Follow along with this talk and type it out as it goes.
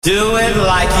Do it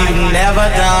like you've never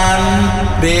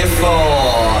done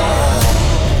before.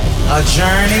 A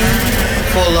journey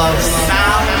full of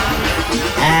sound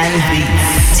and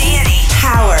beats. Danny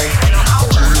Howard.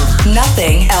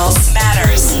 Nothing else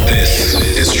matters. This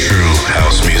is true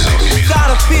house music.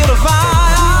 Gotta feel the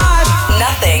vibe.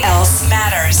 Nothing else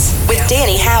matters with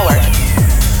Danny Howard.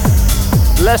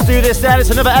 Let's do this then. It's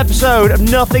another episode of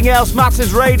Nothing Else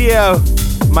Matters Radio.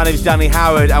 My name is Danny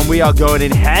Howard and we are going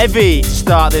in heavy to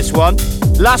start this one.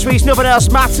 Last week's Nothing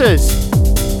Else Matters,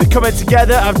 the coming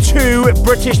together of two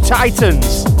British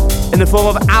titans in the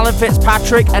form of Alan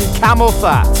Fitzpatrick and Camel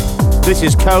Fat. This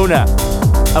is Kona,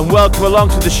 and welcome along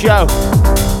to the show.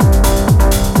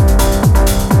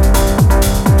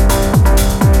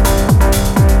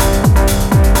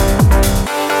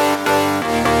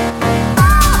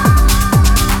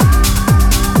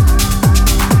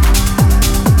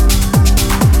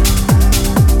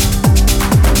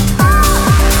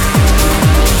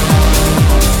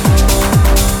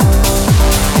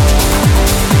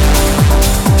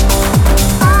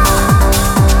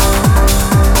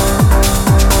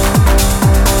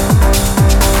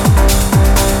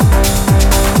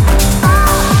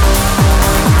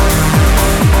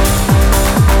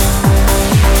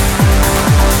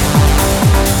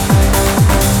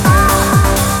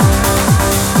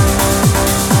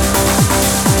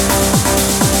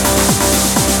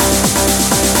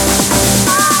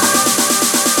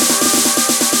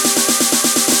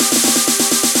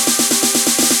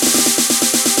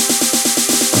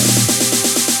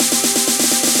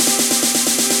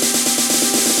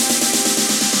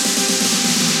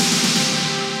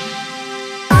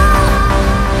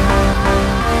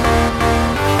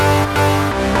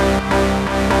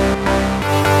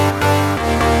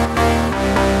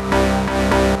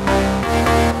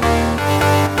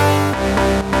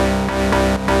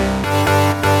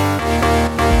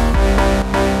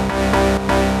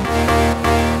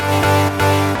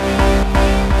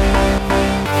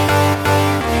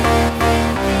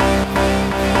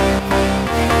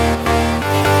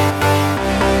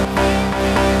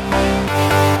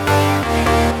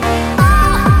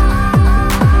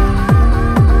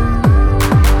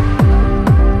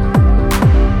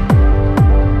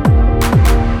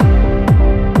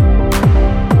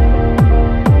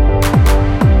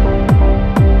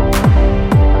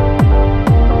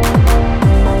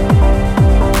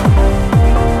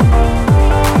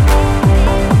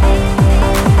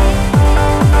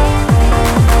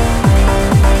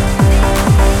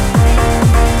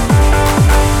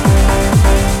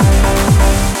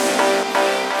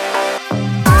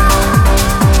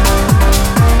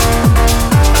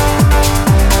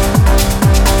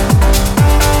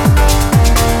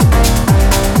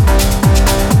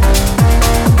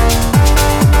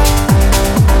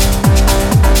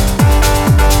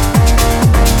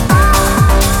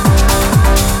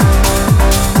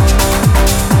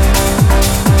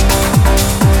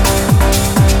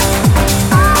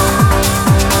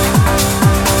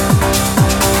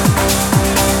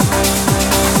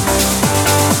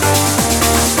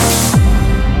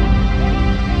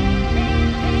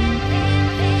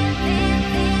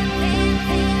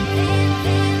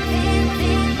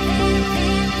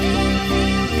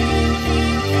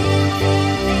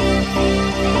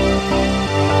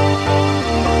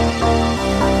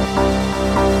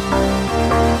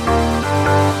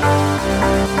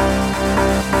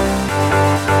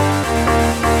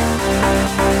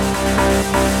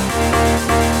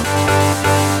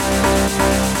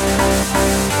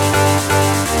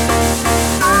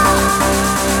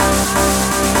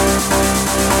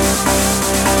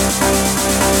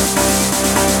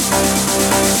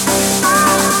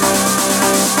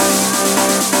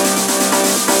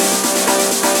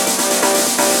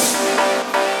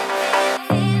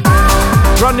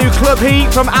 New club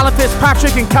heat from Alan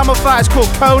Fitzpatrick and Camel Fat is called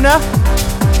Kona.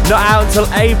 Not out until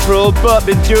April, but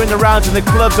been doing the rounds in the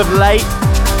clubs of late,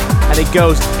 and it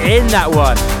goes in that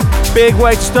one. Big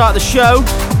way to start the show,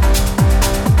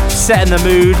 setting the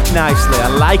mood nicely. I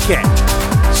like it.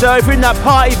 So if you're in that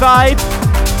party vibe,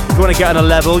 if you want to get on a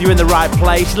level, you're in the right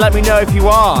place. Let me know if you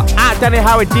are. At Danny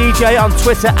Howard DJ on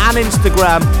Twitter and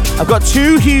Instagram. I've got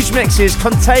two huge mixes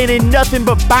containing nothing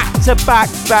but back-to-back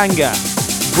banger.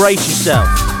 Brace yourself,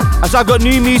 as I've got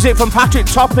new music from Patrick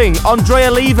Topping, Andrea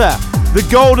Lever, The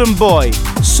Golden Boy,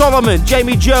 Solomon,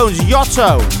 Jamie Jones,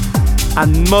 Yotto,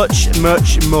 and much,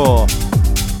 much more.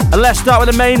 And let's start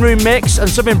with the main room mix and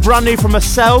something brand new from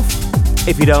myself,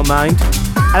 if you don't mind.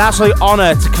 An absolute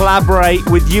honour to collaborate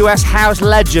with US house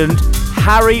legend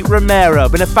Harry Romero.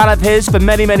 Been a fan of his for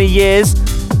many, many years.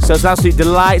 So it's an absolute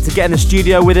delight to get in the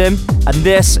studio with him, and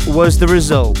this was the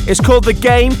result. It's called The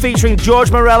Game, featuring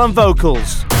George Morel on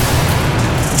vocals.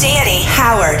 Danny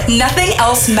Howard, Nothing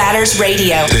Else Matters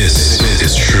Radio. This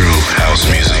is true house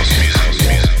music.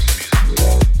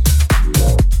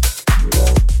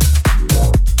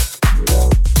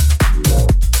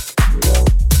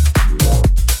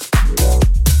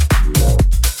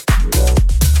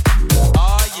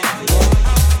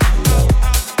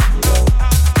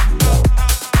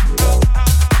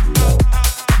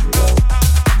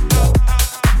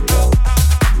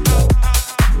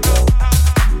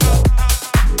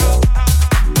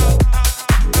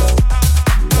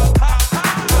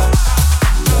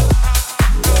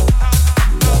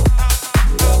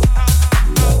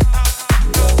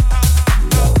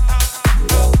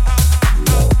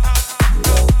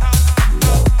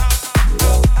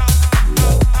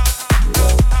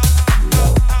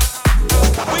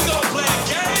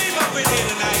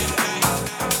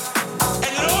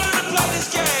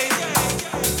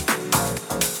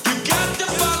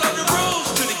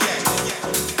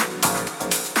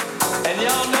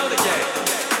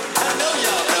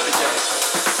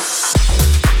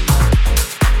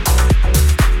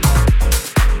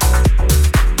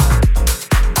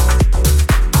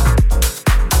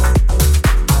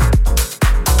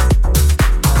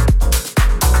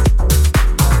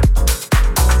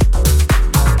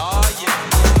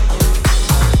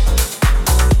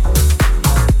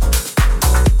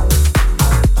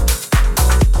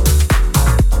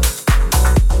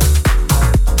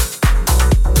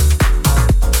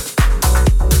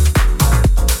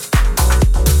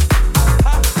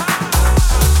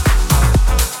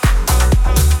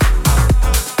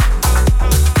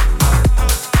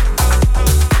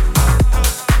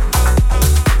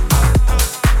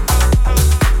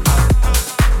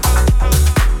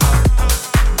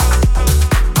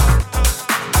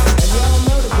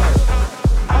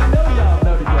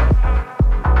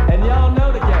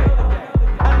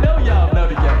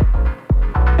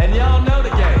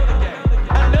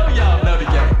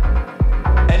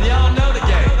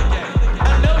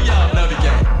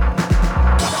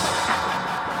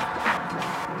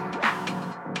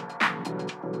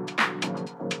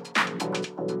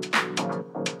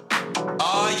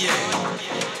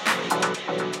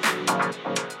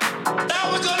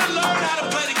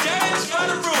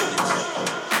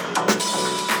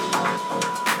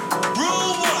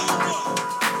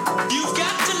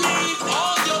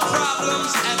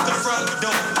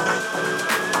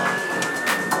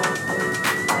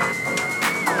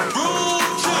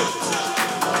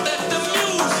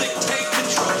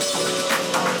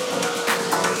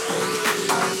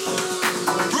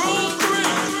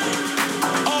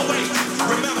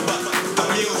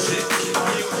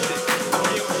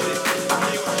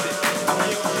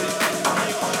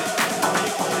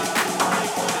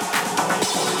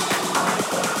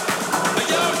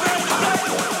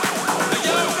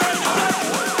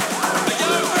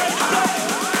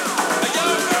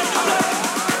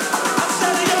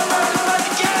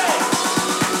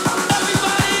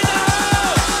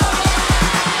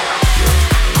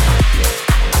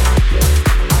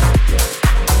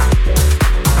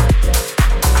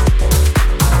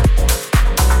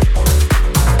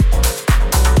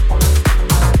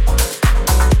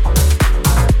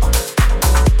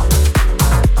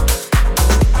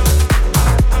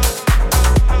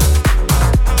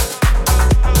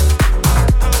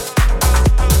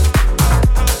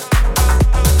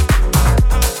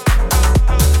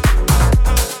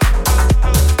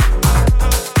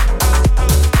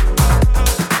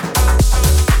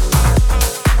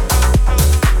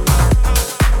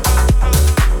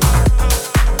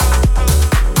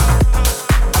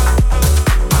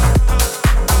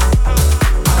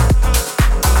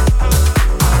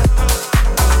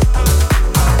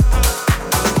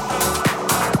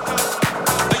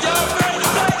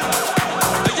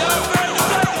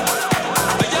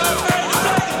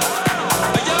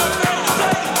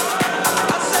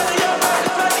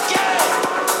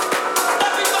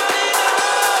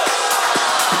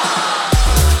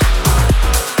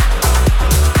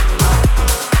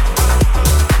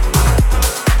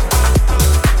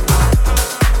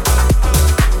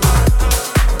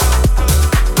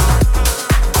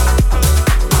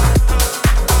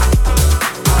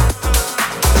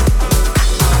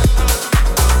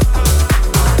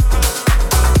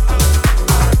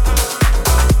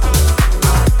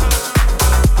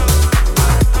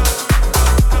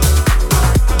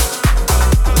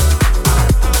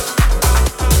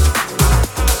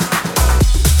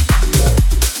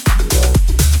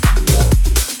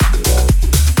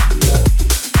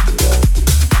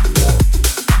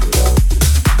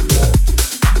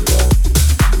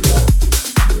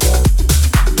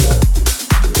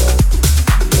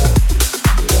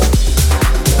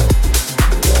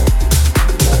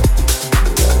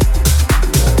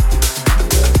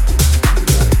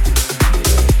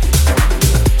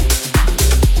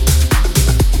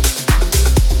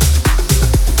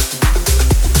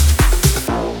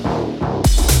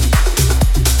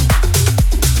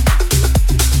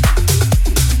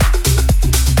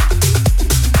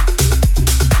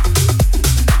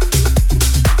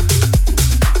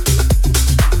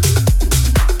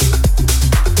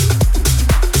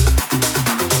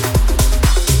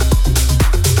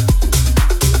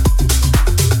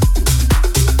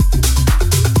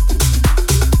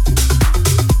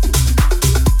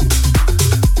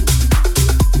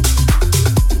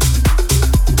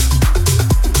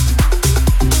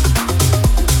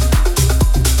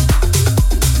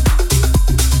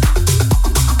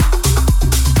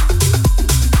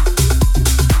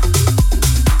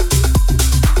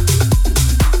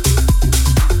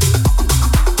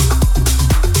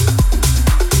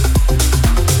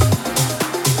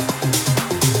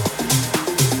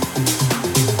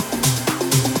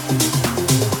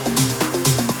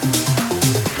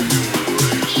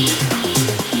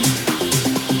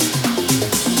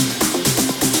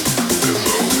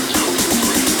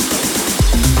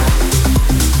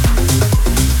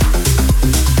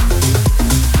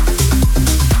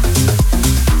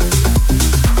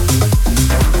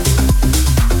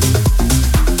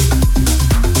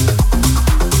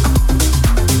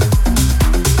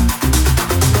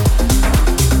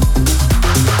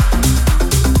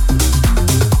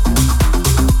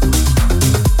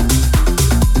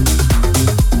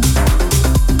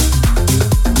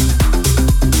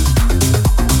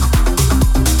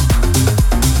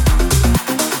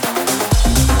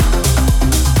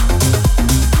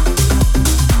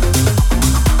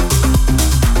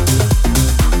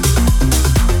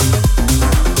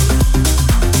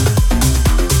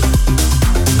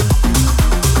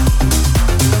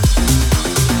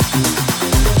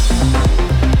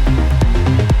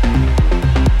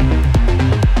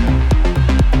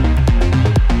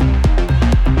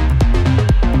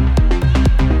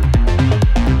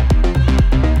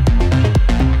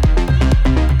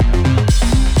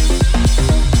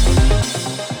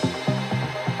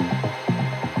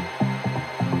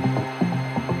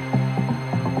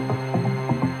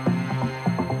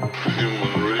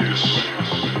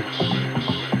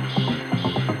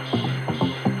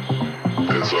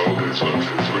 It's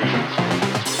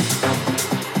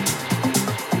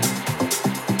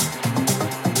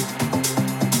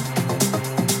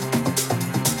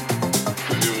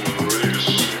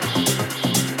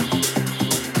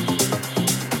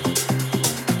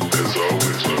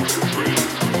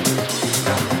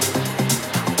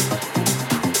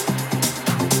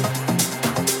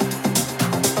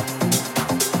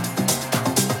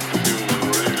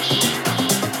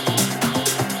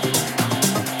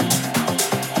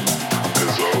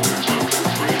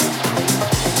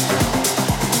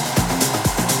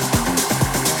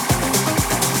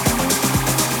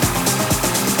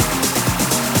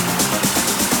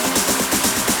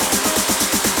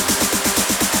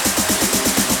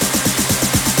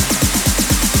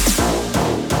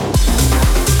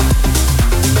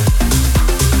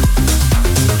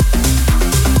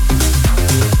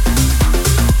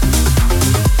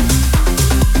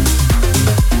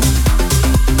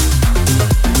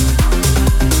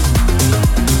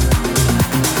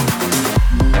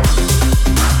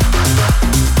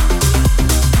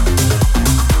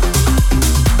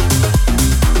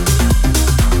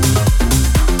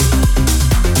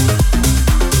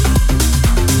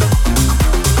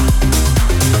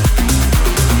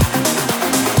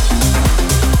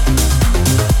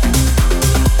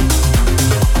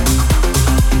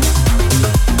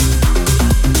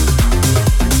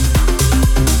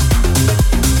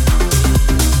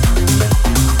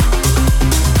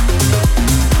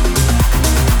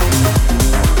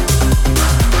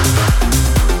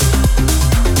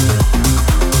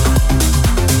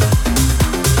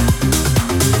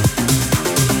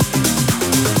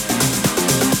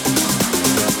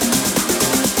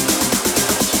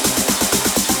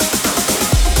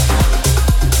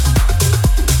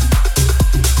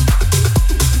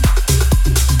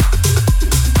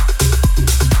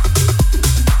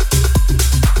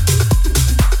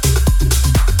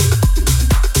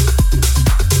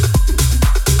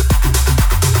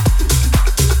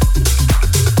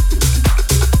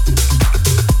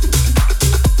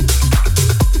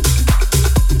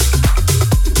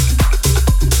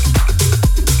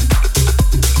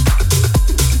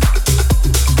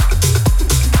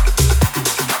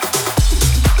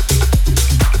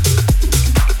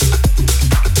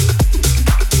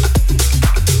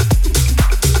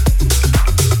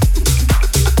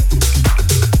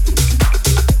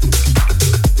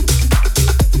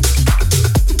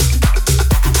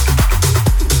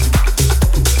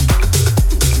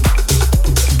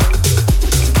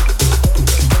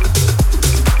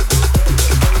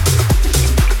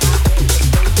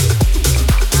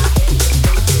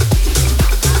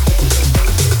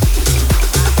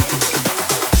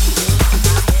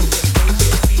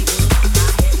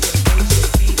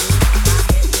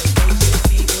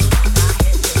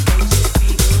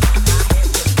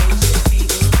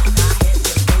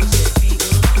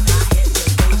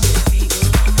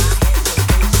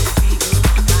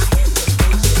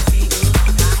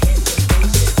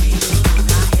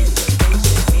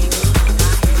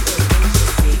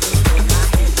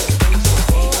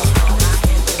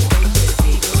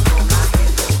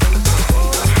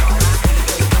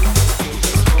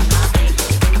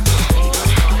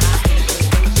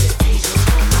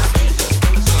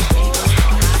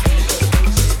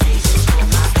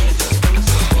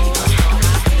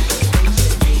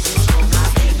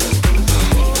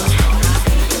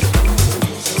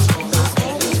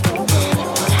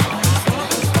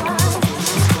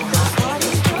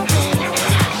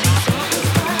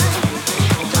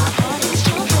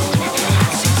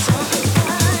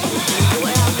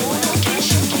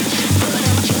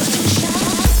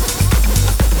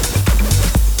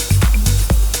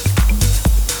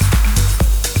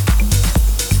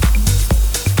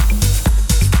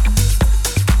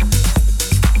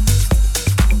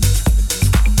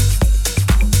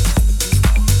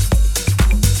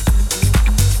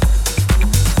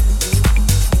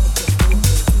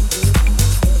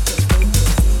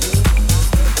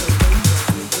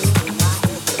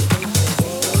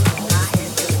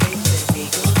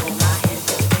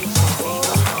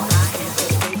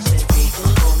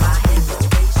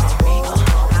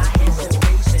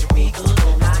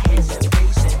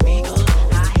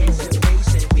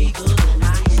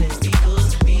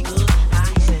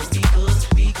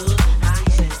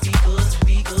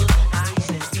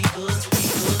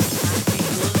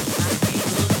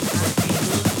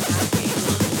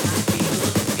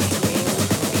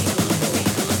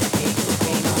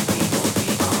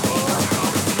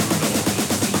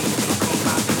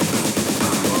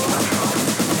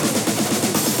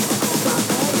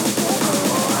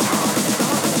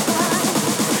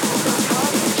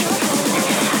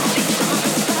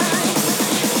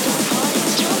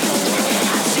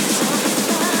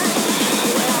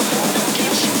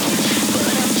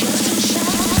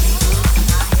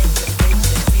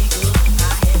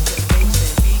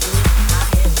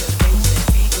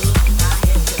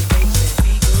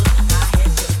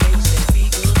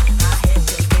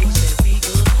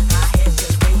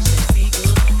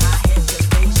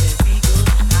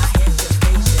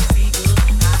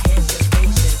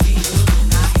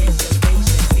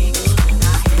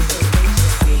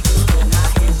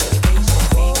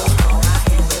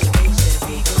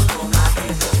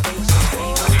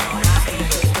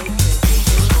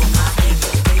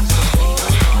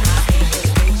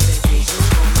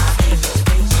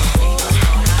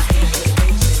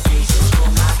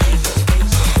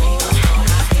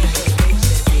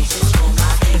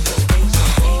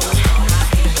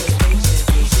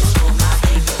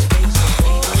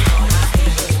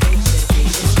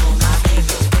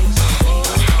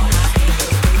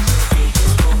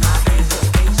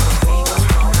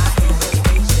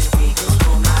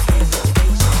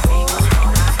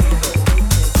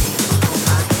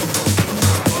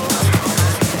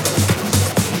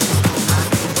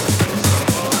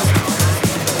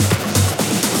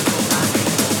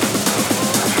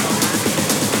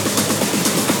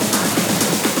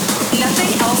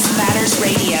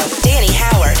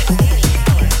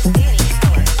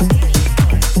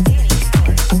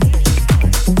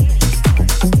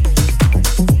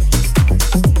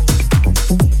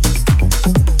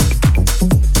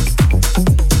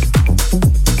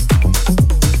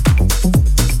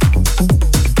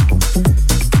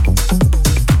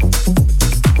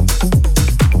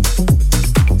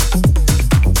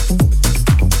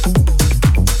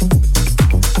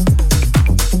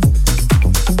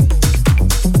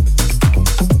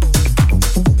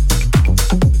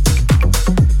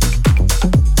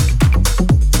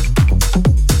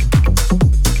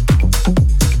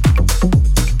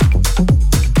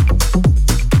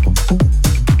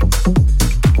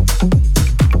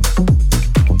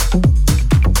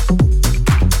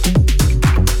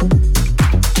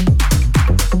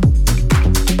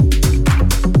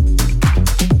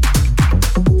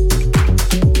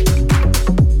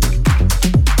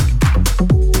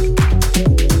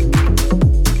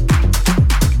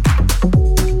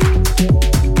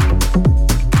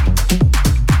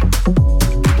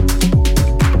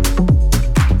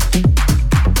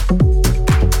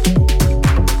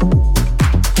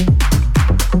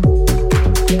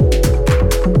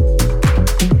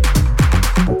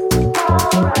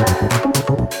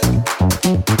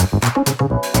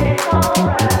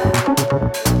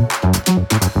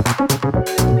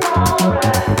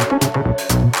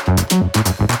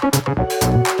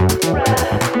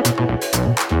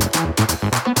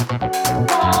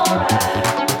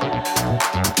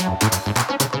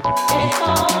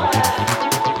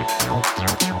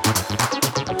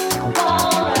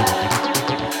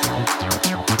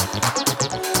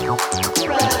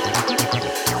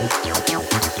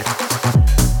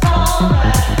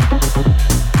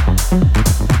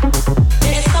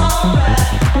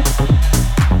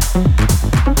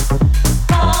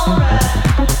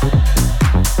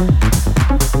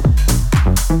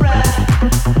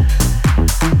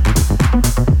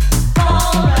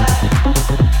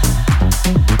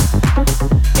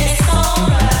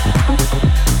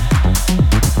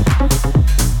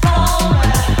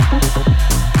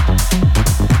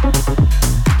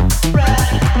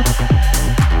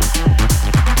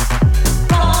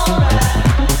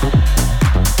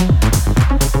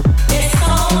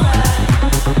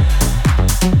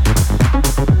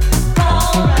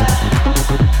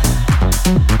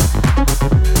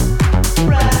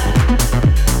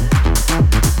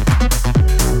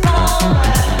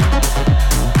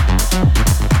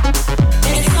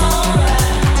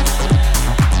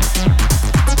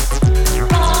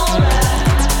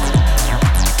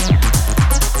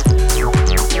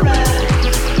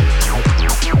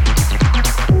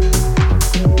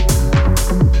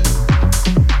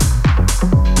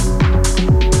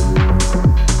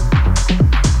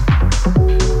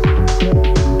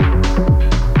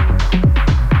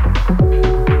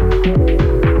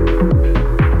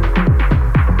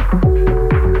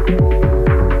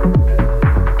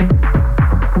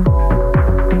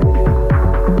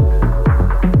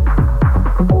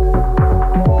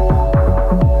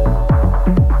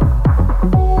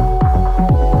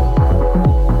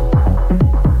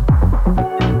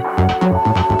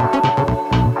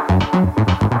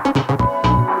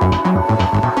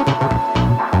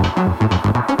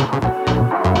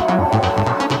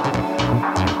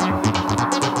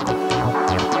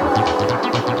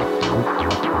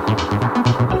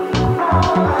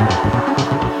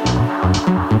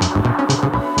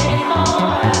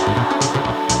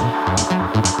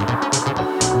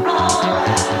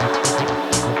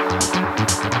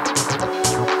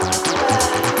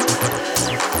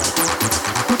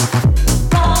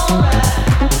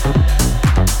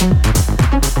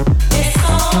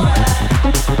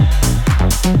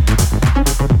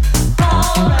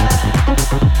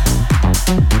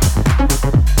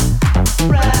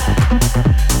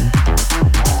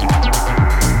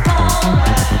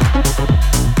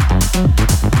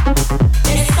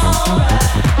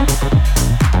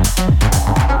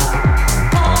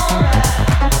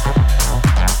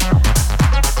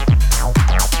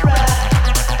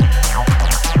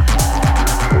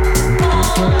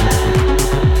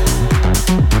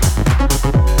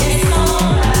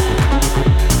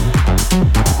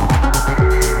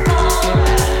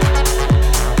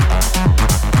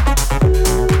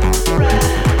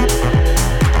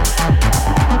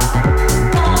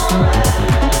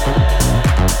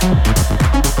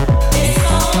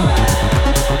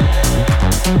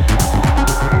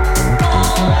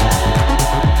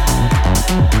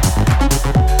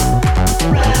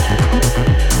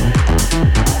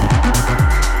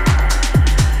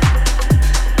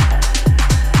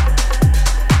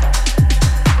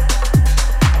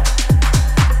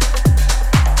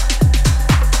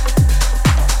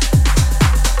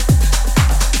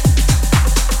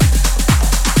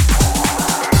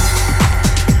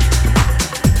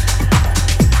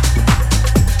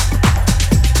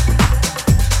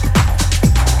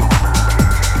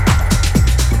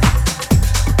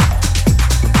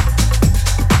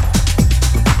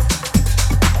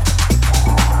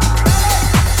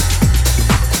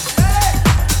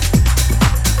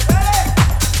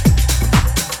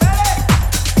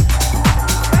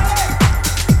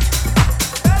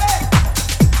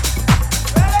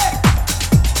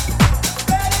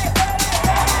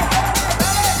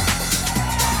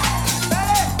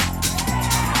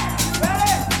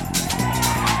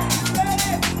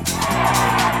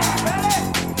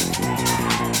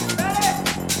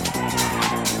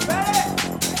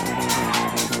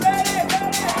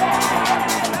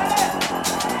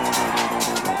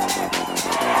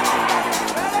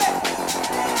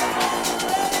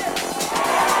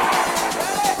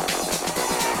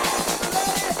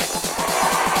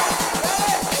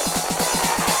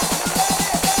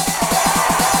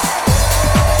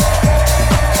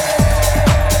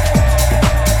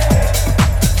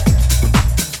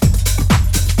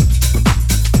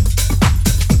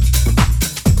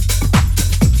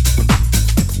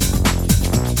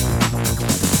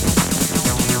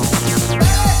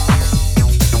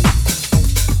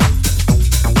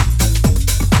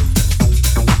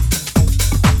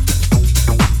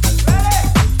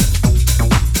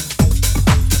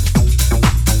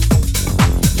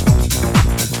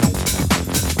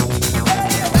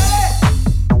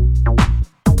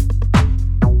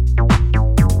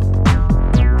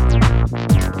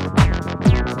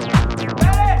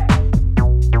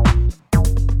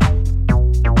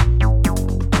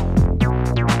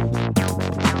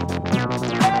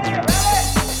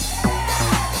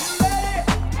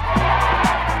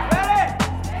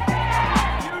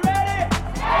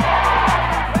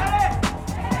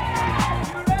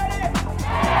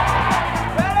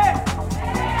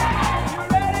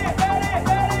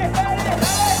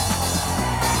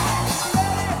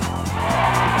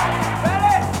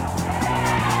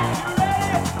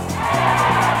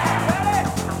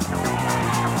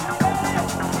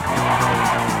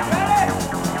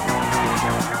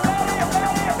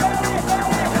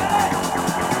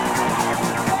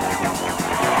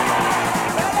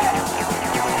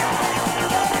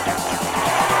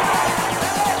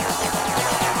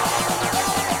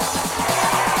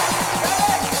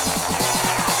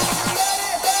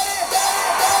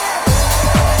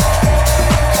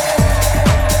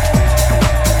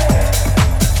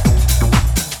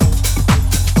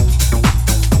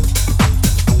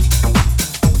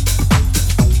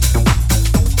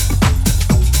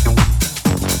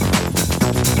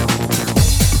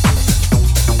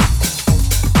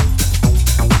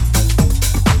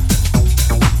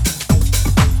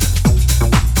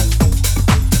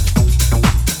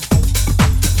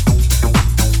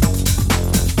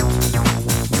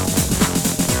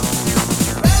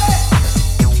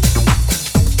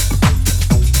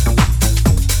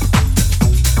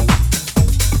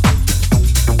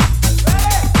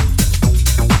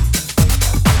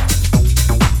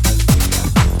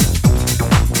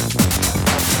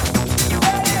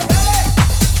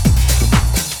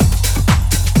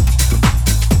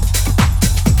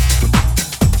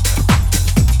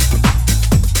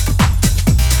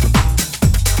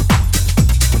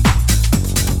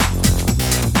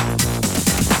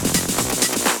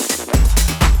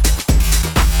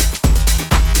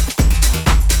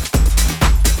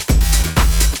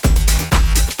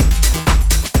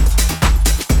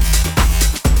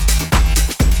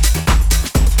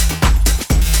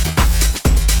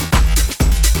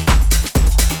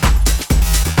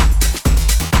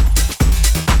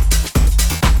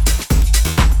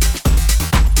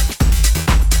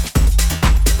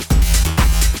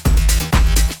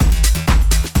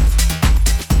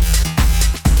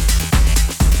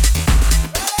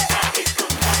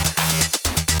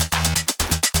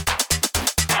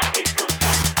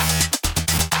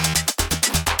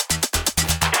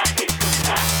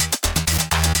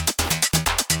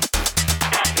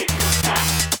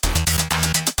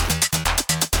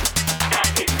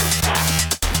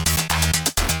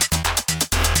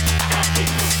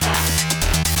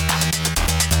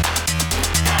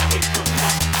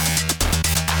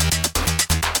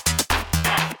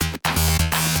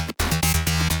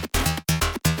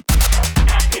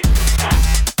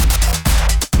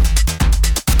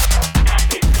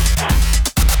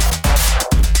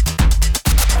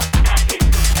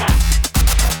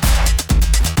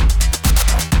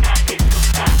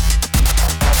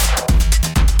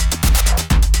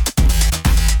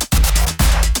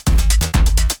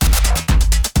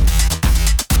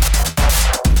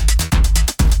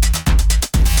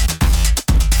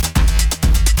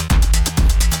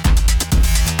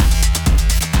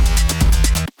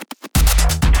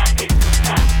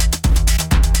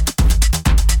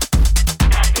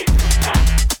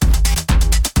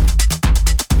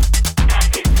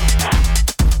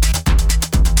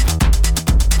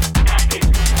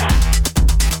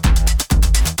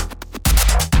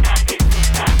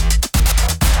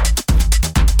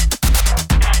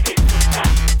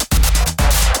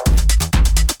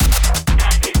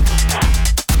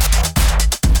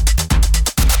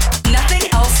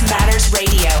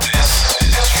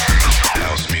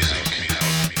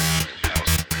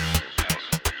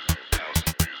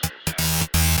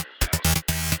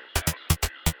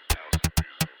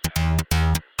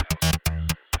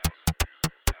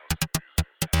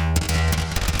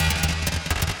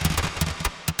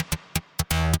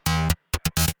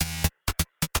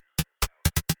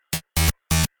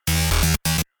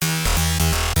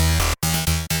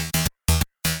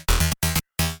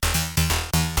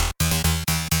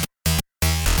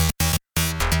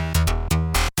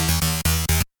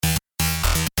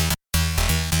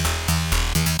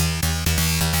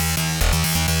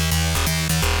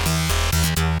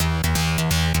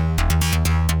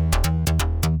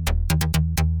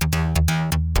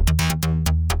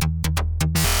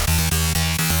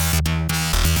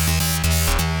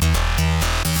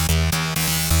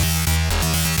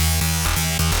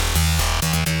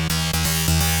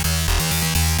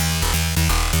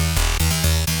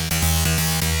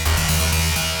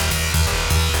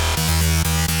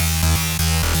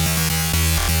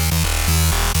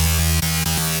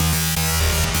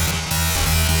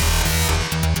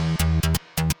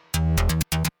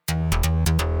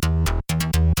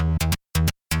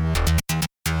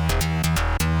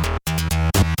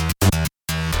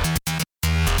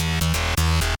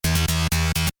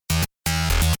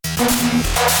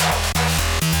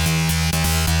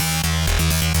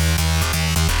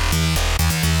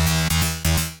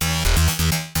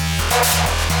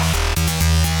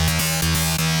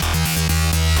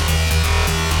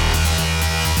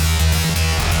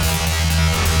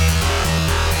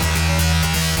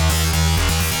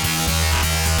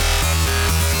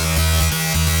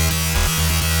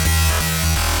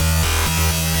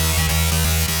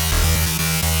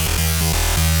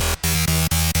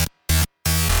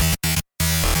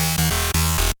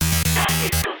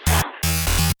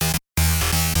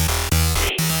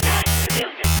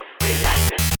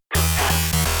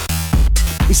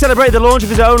He celebrated the launch of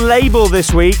his own label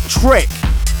this week, Trick.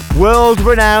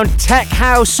 World-renowned tech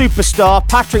house superstar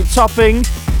Patrick Topping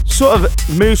sort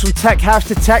of moves from tech house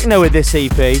to techno with this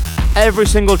EP. Every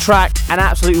single track an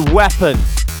absolute weapon.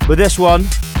 With this one,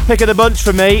 pick of the bunch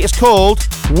for me, it's called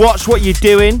Watch What You're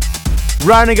Doing.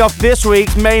 Rounding off this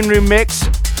week's main room mix,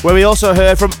 where we also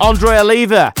heard from Andre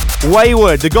Oliva,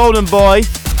 Wayward, The Golden Boy,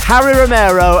 Harry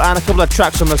Romero, and a couple of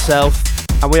tracks from myself.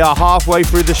 And we are halfway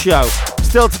through the show.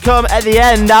 Still to come at the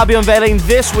end, I'll be unveiling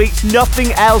this week's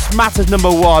Nothing Else Matters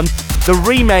 #1, the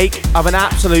remake of an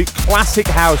absolute classic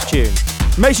house tune.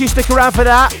 Make sure you stick around for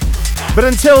that. But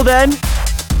until then,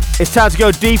 it's time to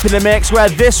go deep in the mix, where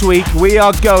this week we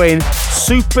are going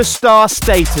superstar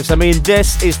status. I mean,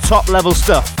 this is top level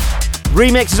stuff.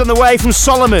 Remixes on the way from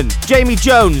Solomon, Jamie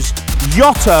Jones,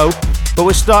 Yotto, but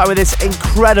we're starting with this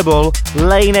incredible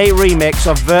Lane 8 remix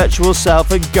of Virtual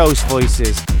Self and Ghost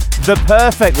Voices. The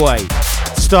perfect way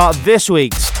to start this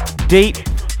week's Deep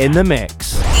in the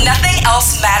Mix. Nothing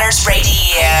Else Matters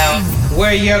Radio.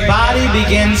 Where your body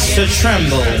begins to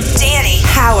tremble. Danny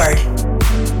Howard.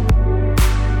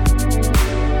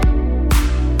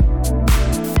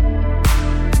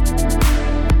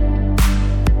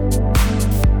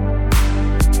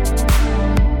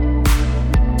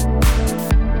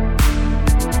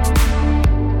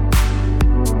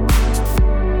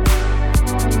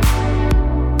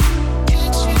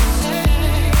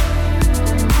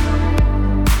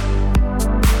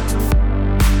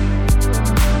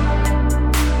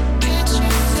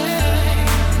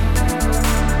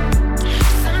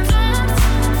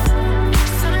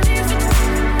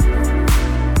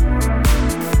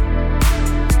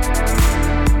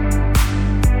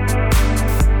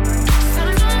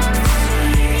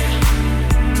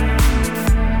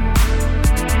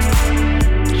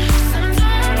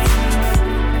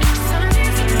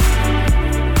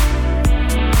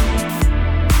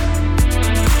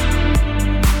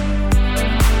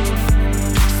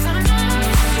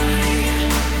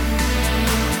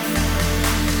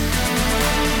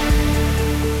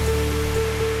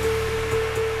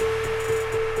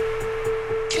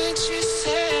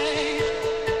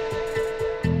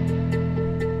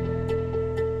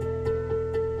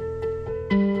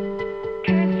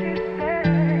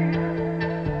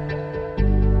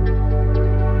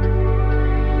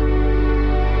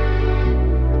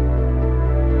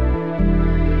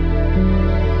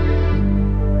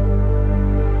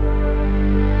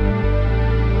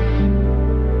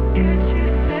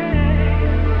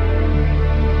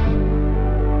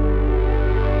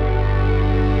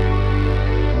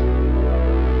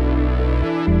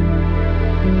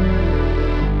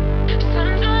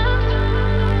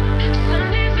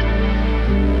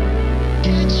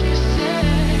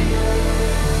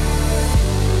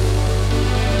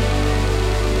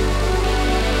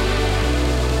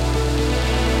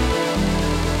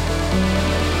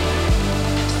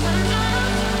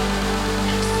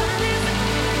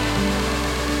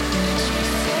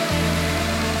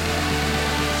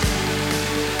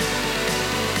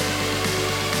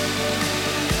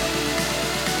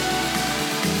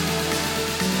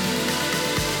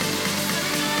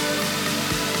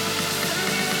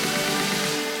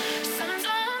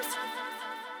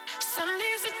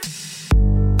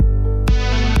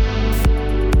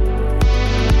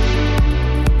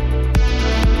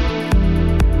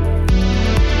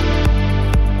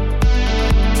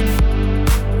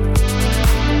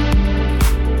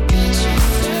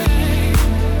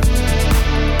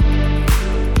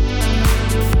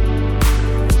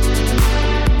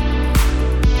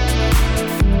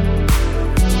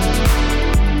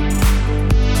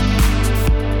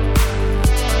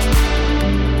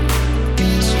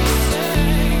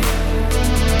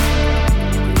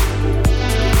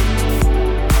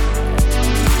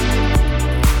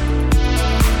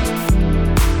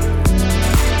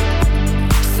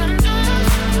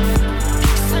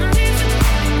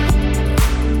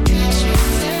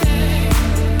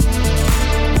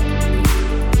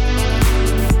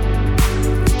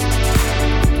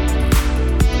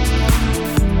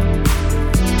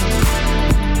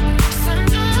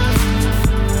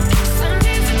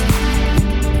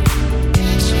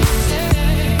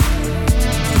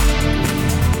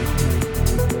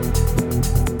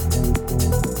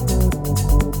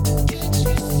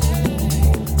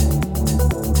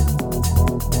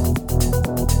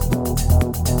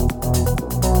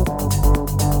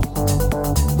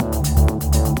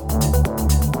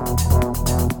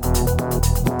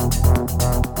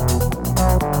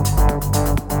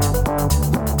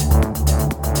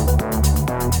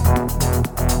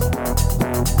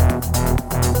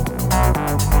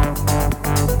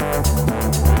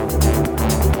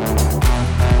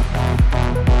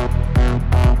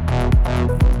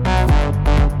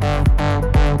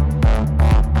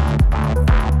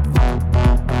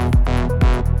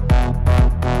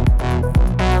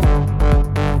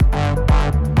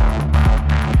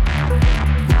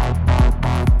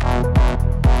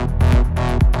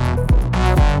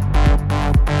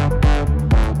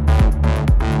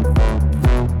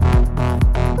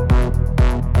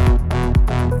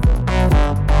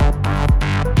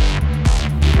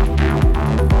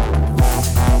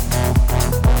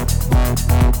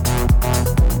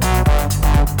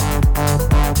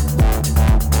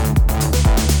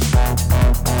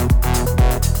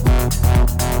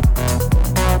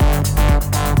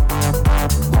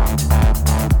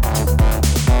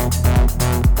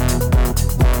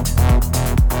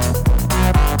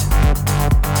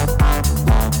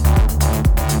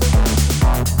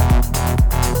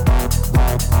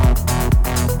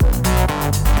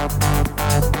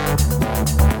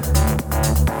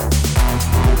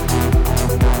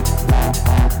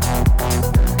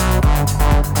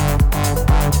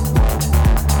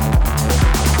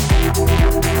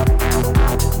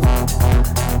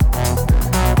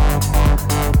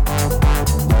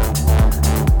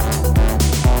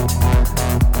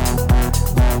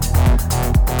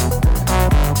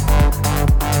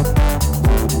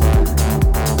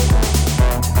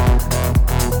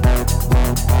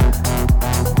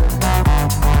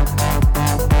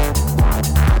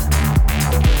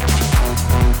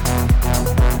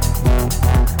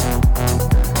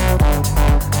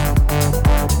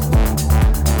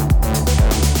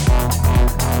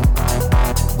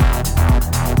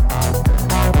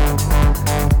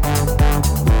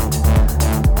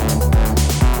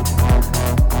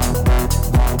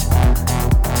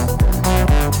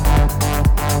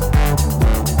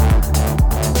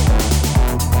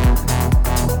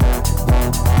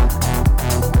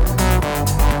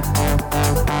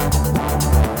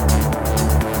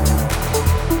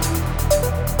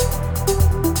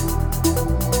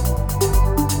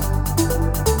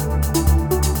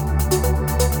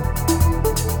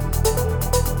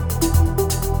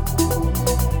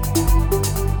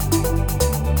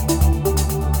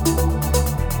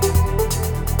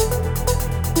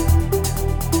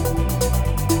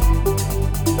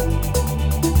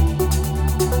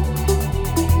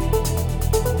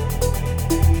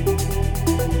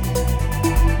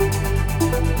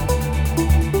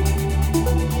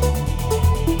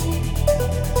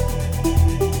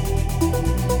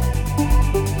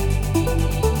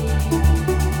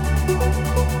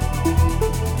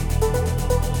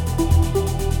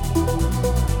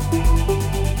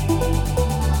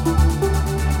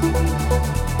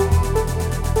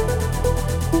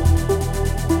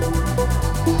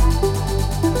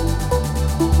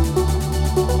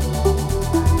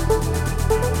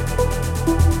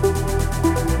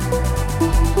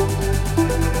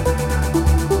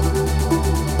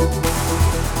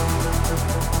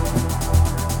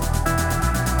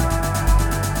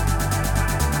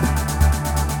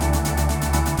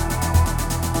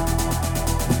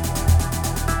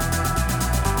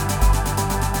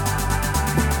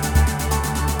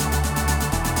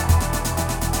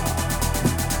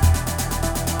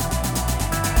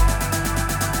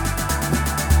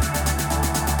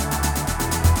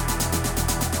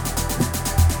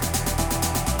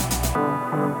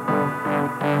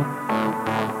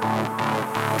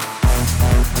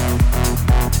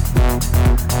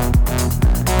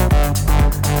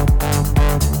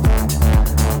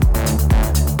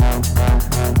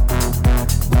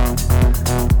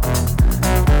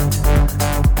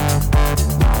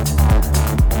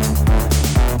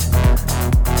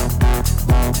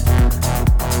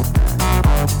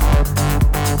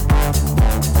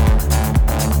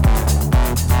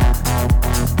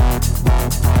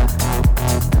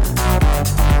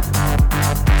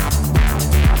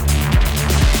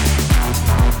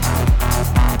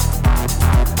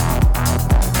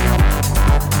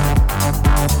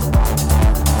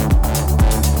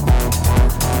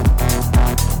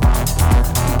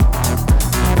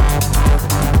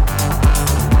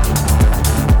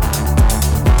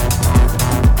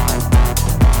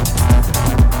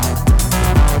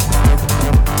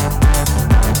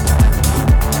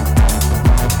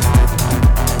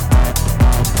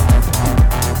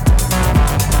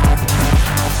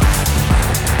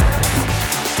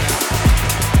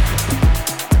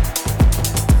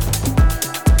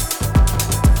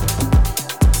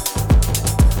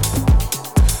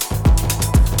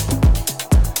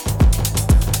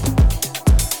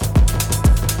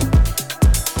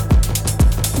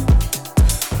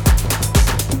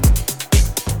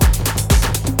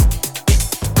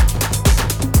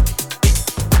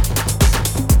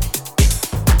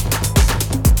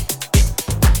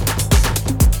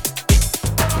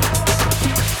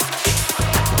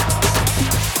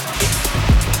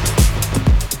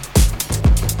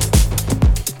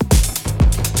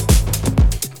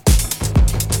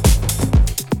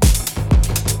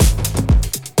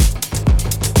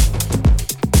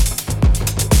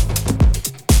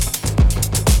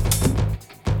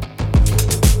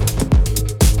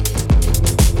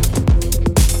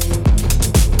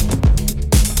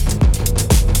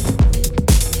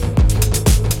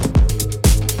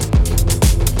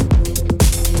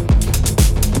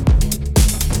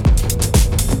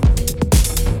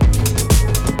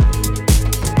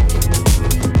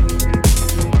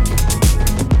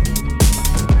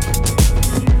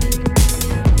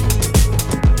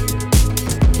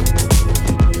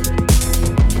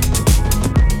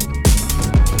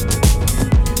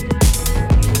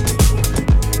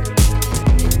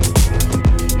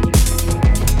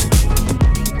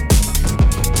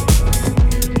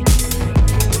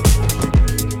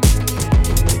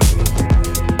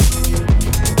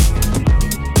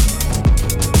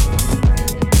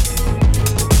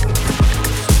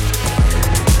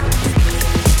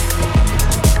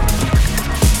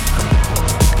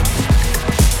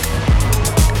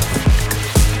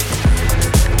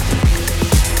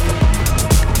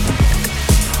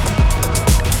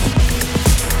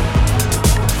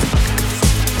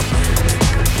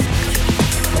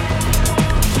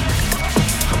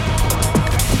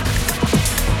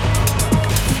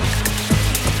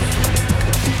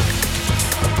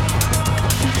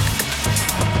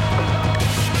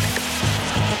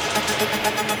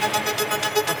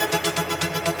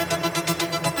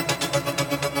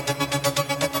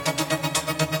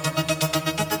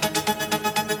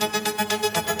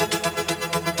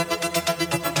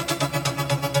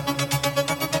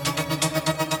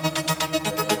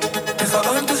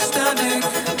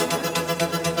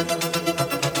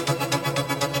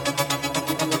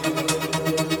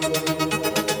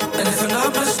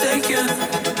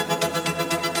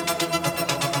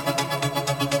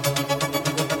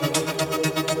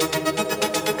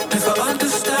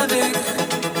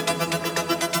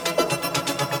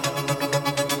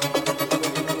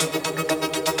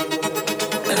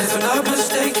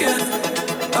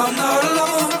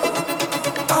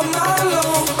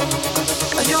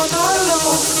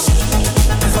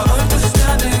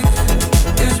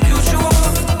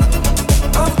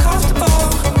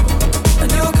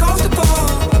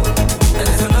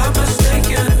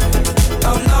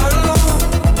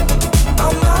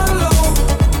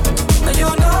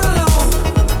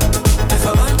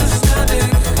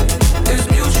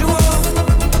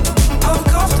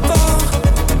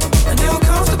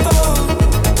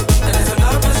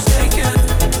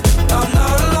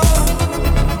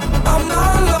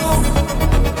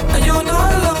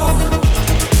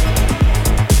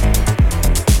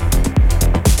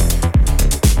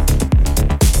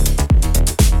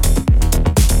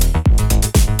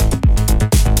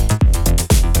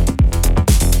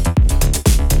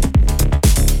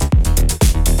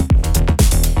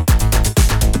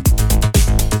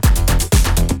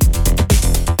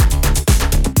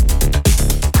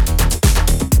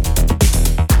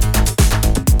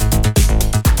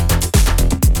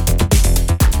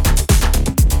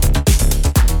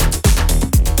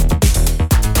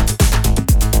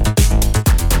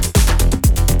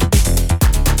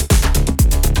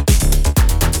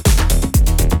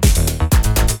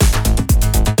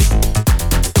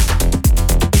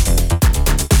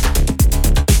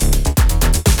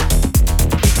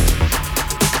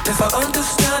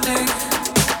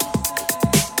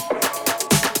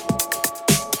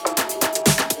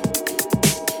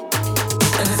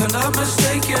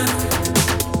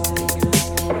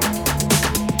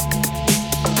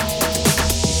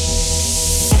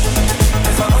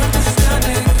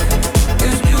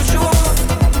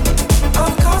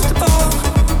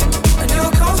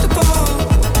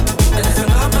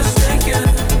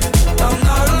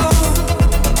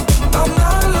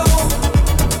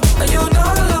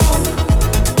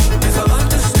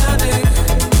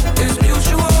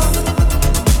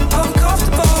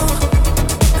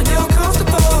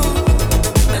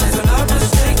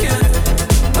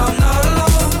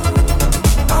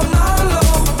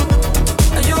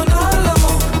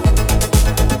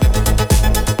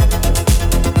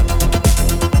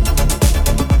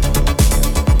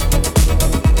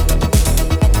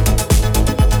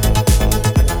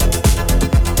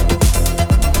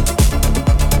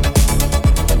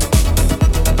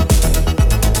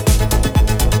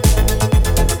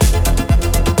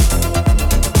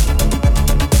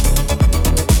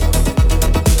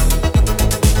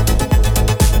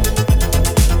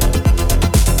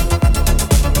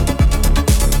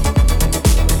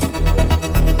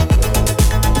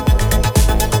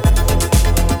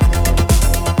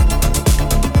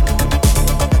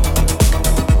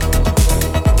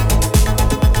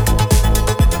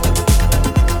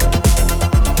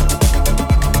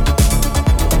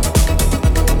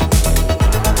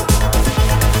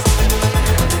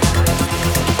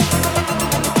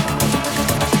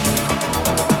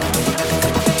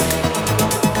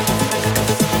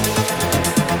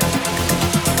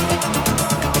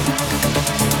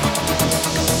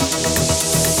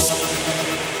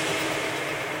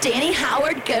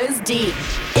 deep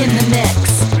in the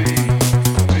mix.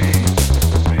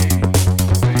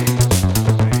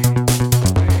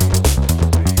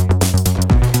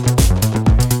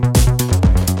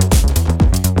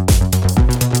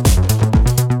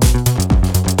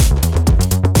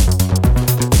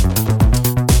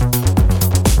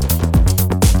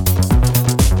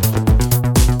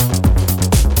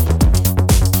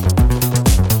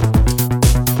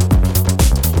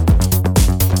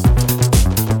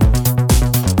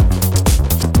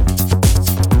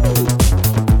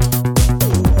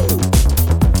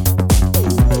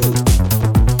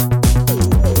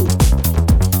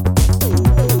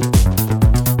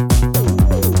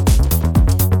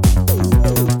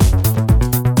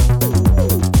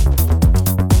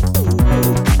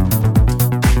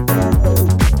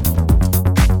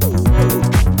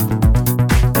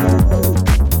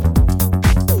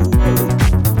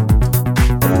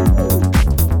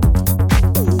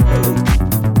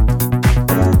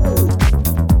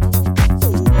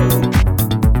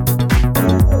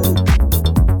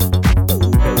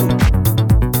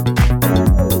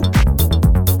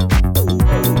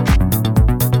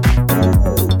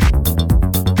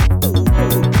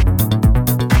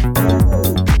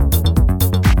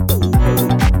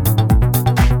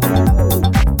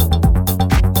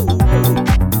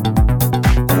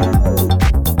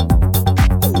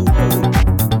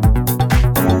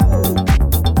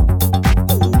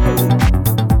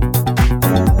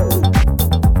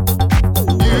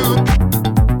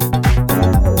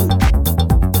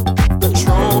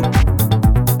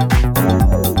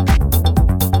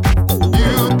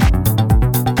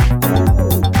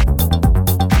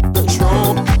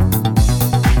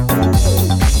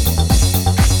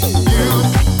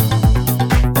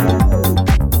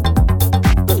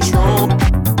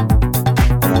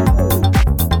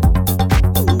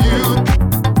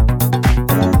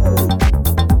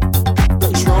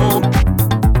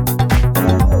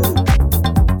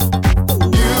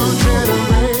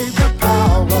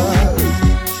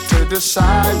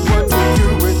 decide what to do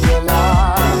with your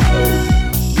life.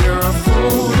 You're a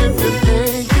fool if you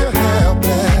think you're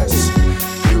helpless.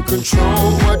 You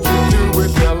control what you do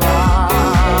with your life.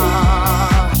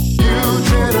 You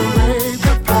generate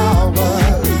the power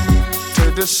to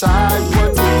decide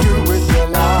what to do with your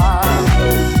life.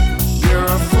 You're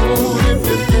a fool if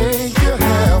you think you're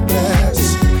helpless.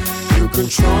 You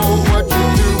control what you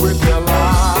do with your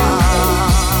life.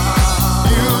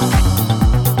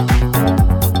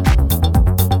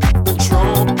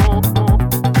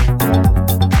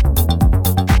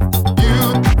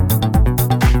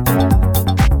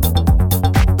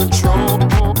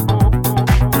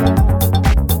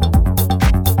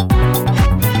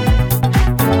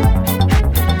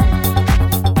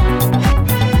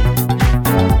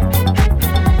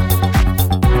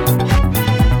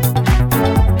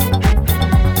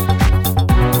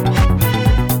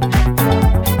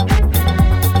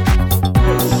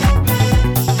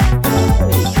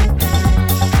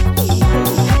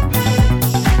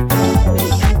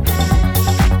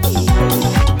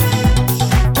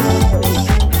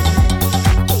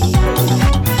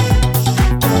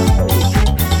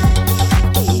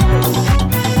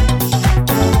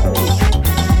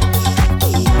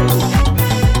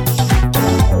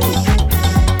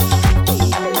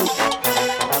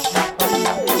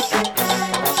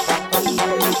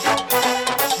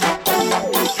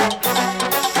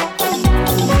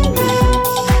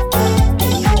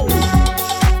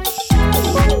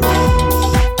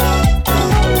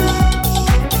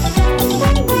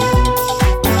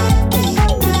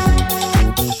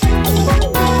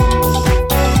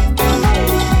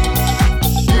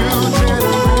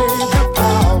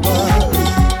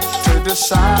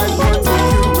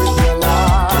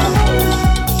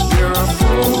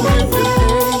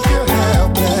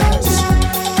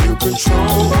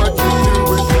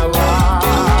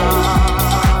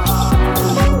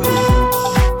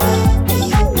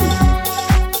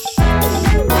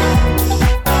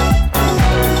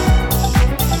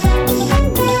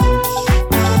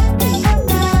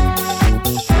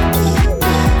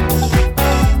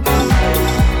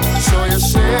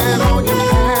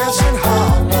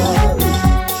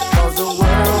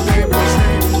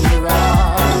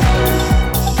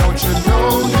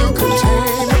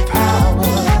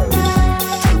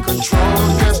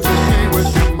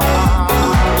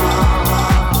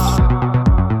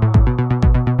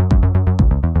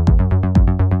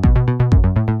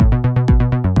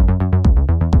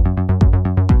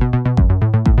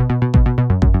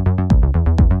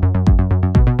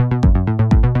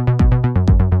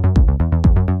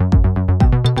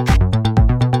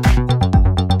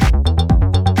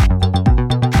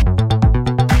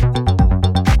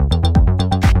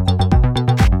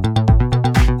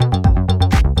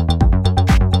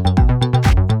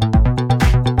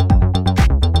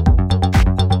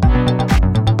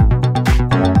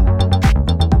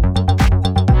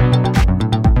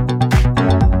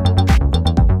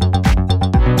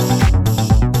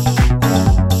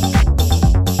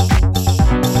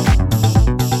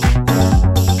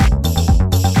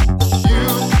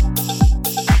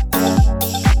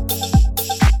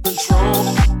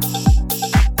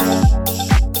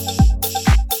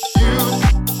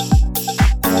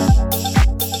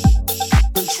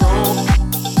 control.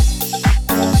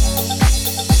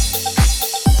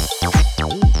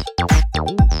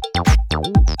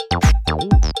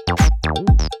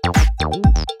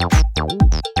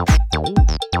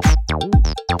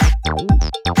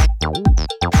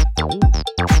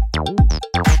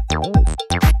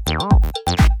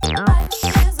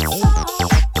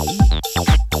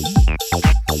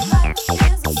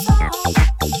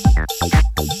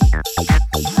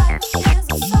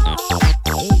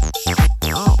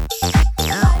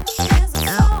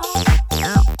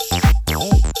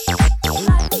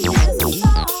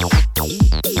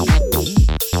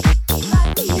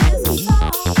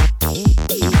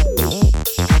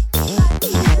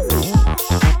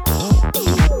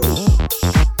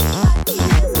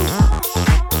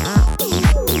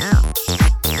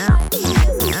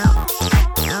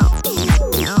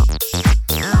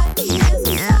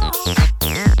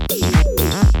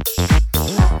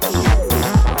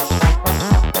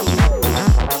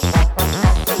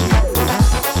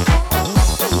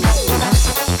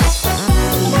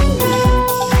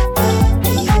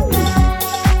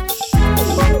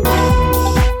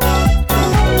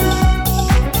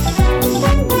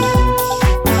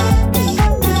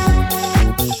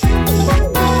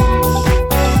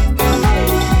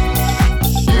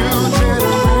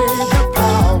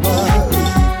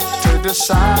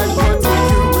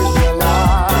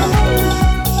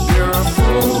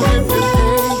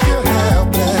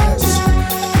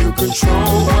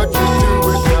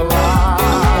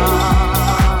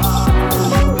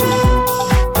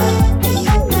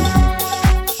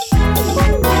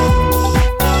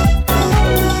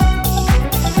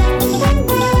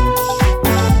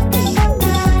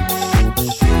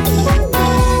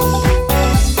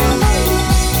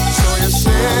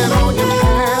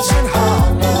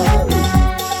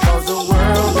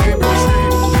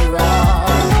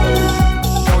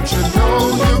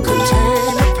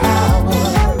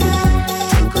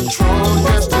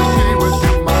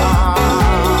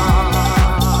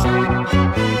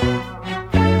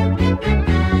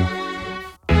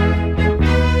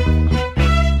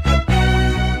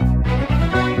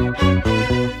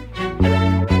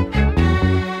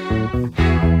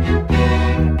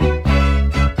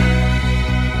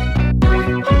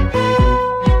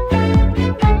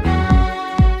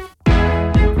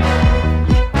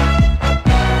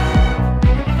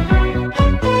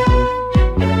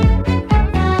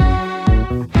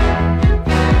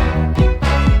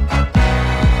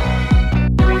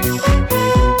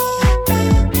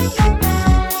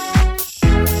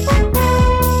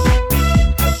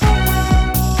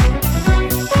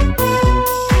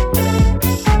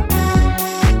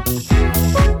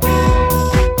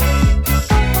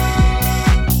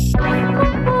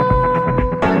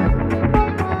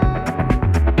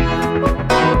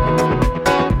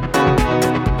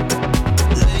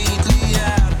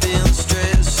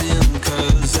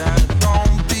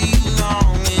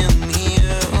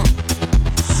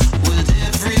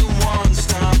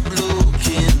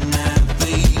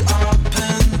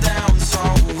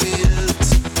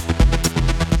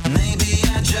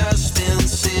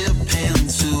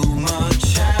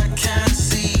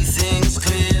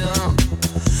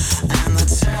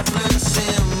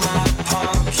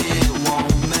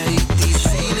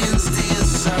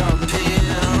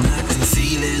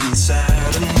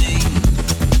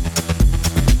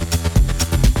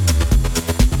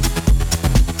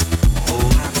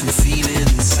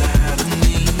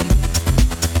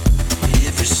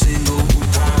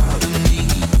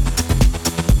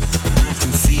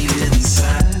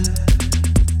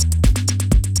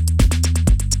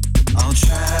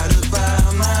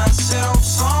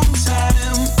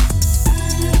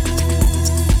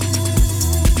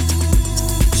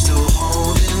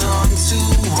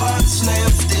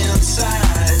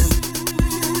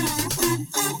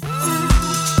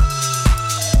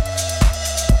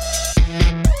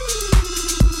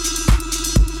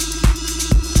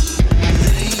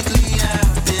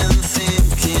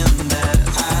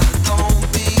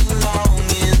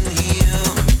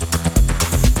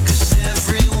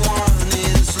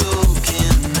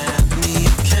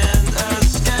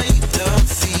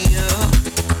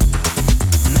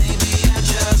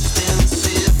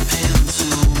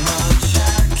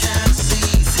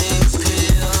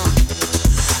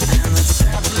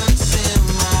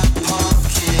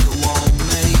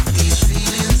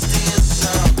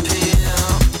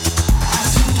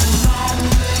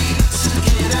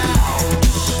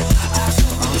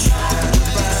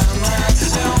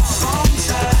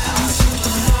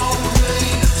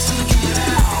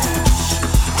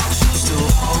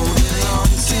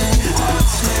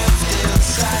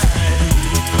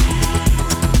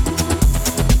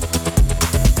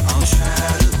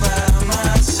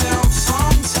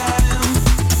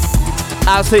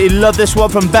 Absolutely love this one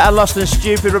from Better Lost Than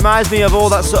Stupid. Reminds me of all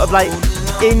that sort of like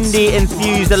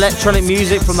indie-infused electronic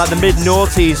music from like the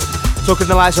mid-noughties. Talking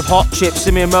the likes of Hot Chip,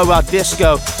 Simian Mobile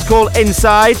Disco. It's called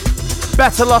Inside.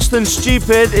 Better Lost Than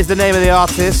Stupid is the name of the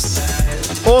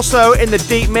artist. Also in the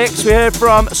deep mix, we heard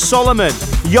from Solomon,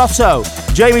 Yotto,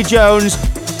 Jamie Jones,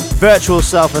 Virtual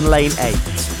Self and Lane 8.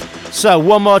 So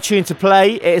one more tune to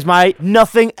play. It is my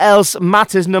Nothing Else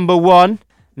Matters number 1.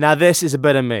 Now this is a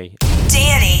bit of me.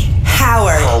 Danny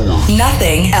Howard.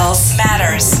 Nothing else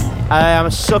matters. I am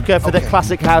a sucker for the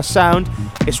classic house sound.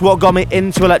 It's what got me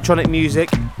into electronic music,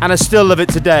 and I still love it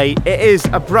today. It is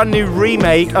a brand new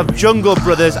remake of Jungle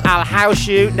Brothers' I'll House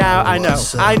You. Now, I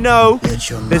know,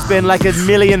 there's been like a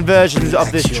million versions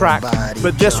of this track,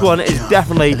 but this one is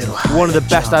definitely one of the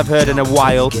best I've heard in a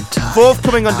while.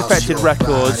 Forthcoming on Defected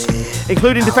Records,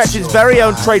 including Defected's very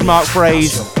own trademark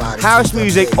phrase, house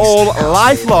music all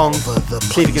lifelong.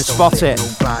 See if you can spot it.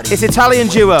 It's Italian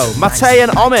duo, Mattei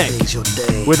and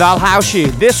Omic, with I'll House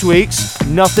You. This week's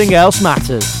Nothing Else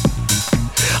Matters.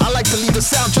 I like to leave the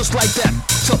sound just like that,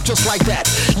 just like that,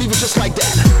 leave it just like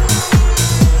that.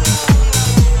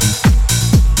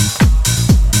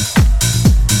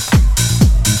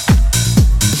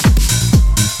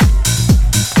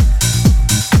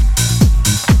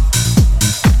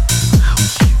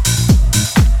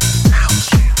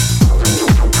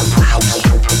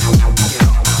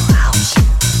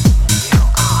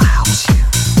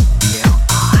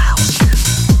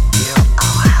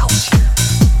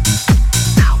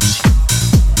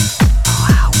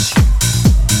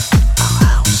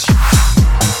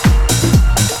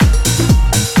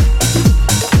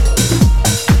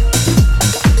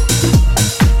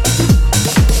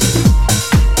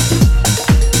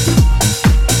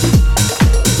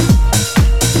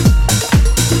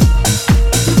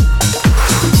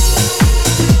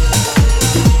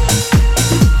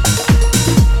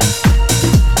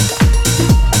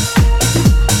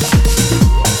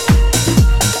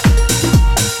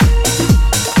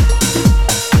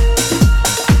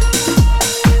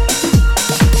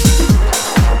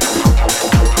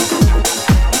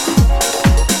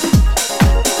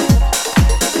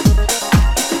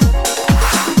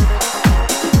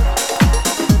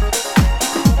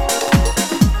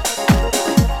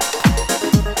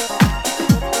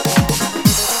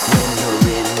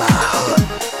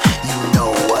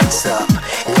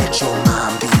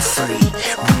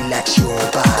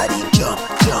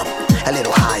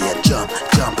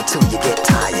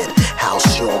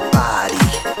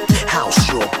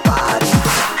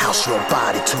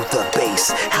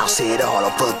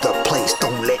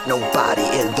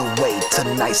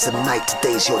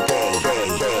 Today's your day.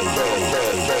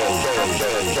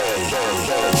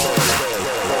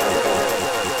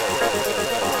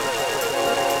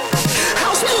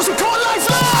 House music all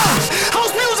lifelong.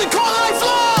 House music all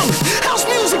lifelong. House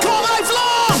music all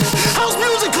lifelong. House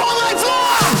music all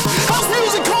lifelong. House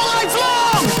music all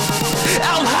lifelong.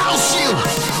 I'll house you.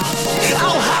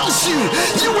 I'll house you.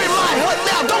 You in my heart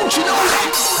now, don't you know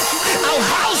that? I'll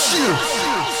house you.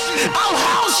 I'll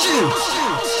house you.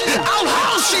 I'll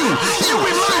house you. You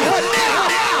in my heart now.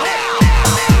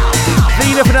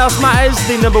 The Nothing Else Matters,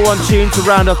 the number 1 tune to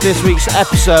round off this week's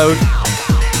episode.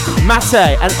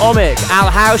 Mattei and Omic, I'll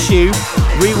House You,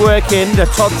 reworking the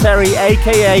Todd Terry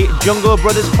aka Jungle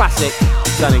Brothers classic.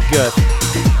 Sounding good.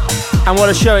 And what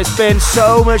a show it's been.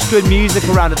 So much good music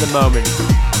around at the moment.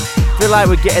 I feel like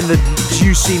we're getting the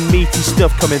juicy, meaty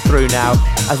stuff coming through now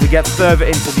as we get further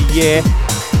into the year.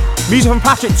 Music from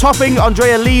Patrick Topping,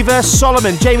 Andrea Lever,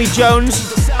 Solomon, Jamie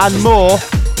Jones, and more.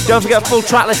 Don't forget a full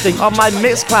track listing on my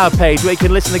Mixcloud page where you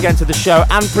can listen again to the show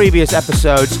and previous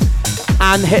episodes.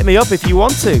 And hit me up if you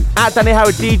want to, at Danny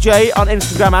Howard DJ on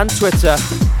Instagram and Twitter.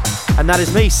 And that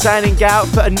is me signing out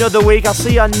for another week. I'll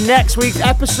see you on next week's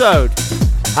episode.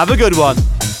 Have a good one.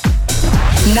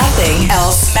 Nothing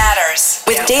Else Matters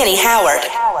with Danny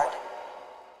Howard.